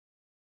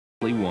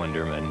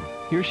Wonderman.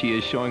 Here she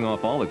is showing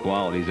off all the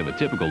qualities of a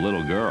typical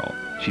little girl.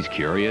 She's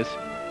curious,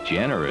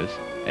 generous,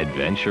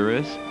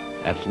 adventurous,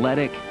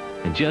 athletic,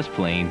 and just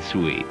plain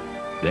sweet.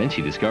 Then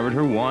she discovered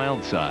her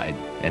wild side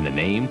and the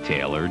name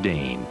Taylor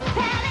Dayne.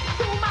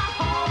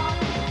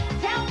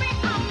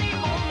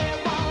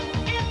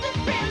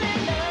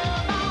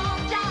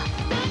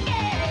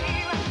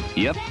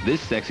 Yep, this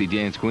sexy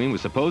dance queen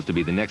was supposed to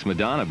be the next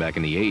Madonna back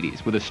in the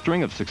 80s. With a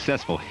string of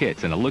successful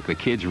hits and a look the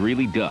kids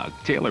really dug,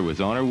 Taylor was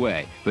on her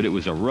way, but it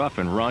was a rough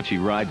and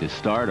raunchy ride to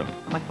stardom.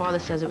 My father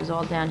says it was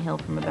all downhill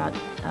from about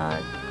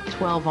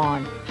 12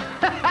 on.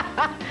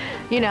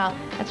 You know,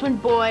 that's when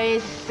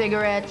boys,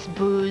 cigarettes,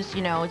 booze,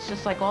 you know, it's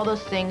just like all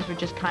those things were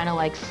just kind of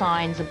like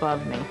signs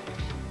above me.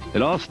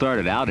 It all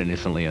started out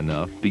innocently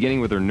enough, beginning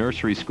with her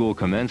nursery school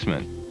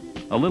commencement.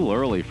 A little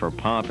early for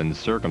pomp and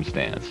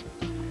circumstance.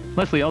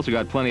 Leslie also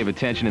got plenty of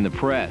attention in the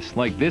press,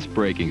 like this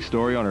breaking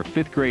story on her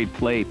 5th grade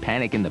play,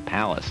 Panic in the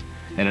Palace,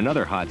 and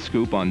another hot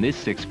scoop on this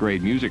 6th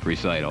grade music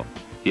recital.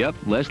 Yep,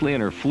 Leslie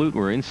and her flute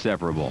were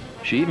inseparable.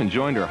 She even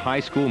joined her high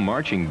school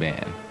marching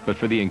band. But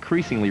for the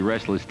increasingly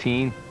restless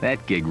teen,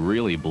 that gig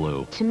really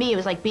blew. To me, it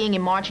was like being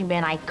in marching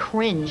band. I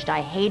cringed.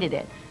 I hated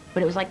it.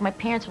 But it was like my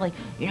parents were like,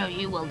 you know,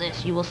 you will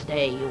this, you will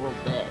stay, you will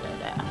da, da,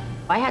 da.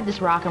 I had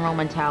this rock and roll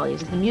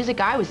mentality. The music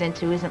I was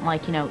into isn't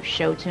like, you know,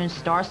 show tunes,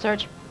 Star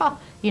Search. Oh,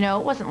 you know,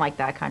 it wasn't like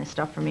that kind of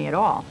stuff for me at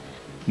all.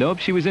 Nope,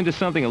 she was into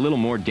something a little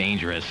more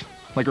dangerous.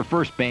 Like her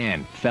first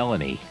band,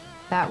 Felony.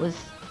 That was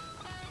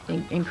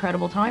an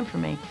incredible time for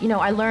me. You know,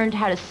 I learned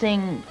how to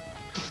sing,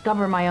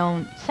 discover my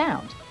own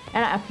sound.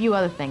 And a few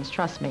other things,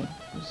 trust me.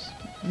 It was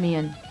me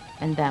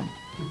and them.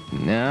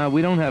 Nah,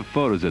 we don't have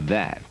photos of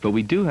that, but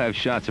we do have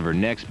shots of her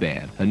next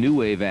band, a new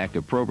wave act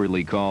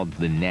appropriately called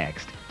The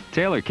Next.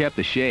 Taylor kept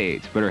the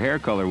shades, but her hair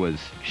color was,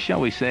 shall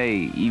we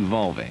say,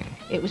 evolving.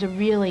 It was a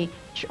really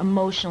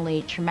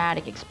emotionally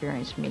traumatic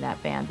experience for me,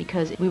 that band,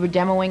 because we were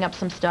demoing up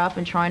some stuff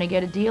and trying to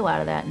get a deal out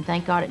of that, and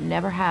thank God it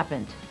never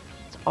happened.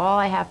 That's all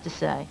I have to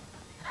say.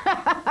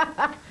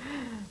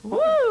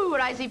 Woo!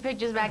 When I see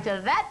pictures back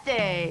to that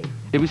day.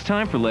 It was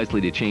time for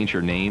Leslie to change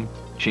her name,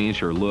 change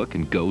her look,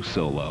 and go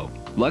solo.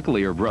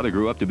 Luckily, her brother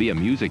grew up to be a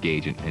music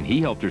agent, and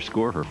he helped her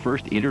score her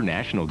first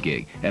international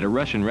gig at a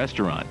Russian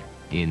restaurant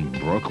in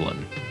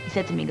Brooklyn. He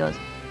said to me, he goes,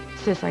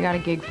 sis, I got a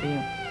gig for you.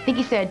 I think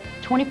he said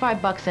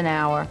 25 bucks an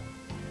hour,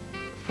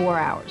 4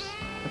 hours,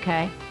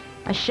 okay?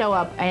 I show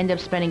up, I end up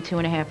spending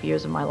 2.5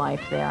 years of my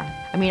life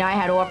there. I mean, I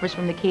had offers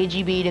from the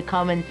KGB to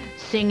come and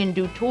sing and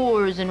do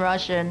tours in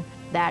Russia, and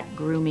that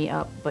grew me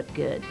up, but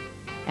good.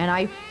 And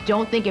I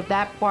don't think if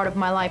that part of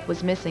my life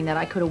was missing, that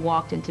I could have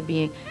walked into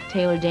being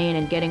Taylor Dayne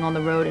and getting on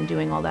the road and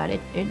doing all that.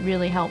 It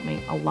really helped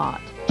me a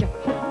lot.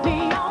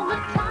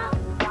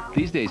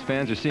 These days,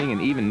 fans are seeing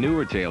an even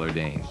newer Taylor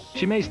Dayne.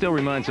 She may still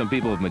remind some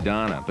people of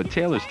Madonna, but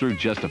Taylor's through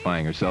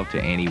justifying herself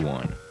to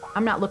anyone.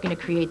 I'm not looking to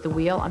create the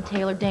wheel. I'm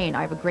Taylor Dayne.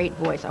 I have a great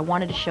voice. I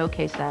wanted to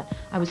showcase that.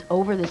 I was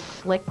over this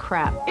slick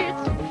crap.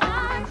 It's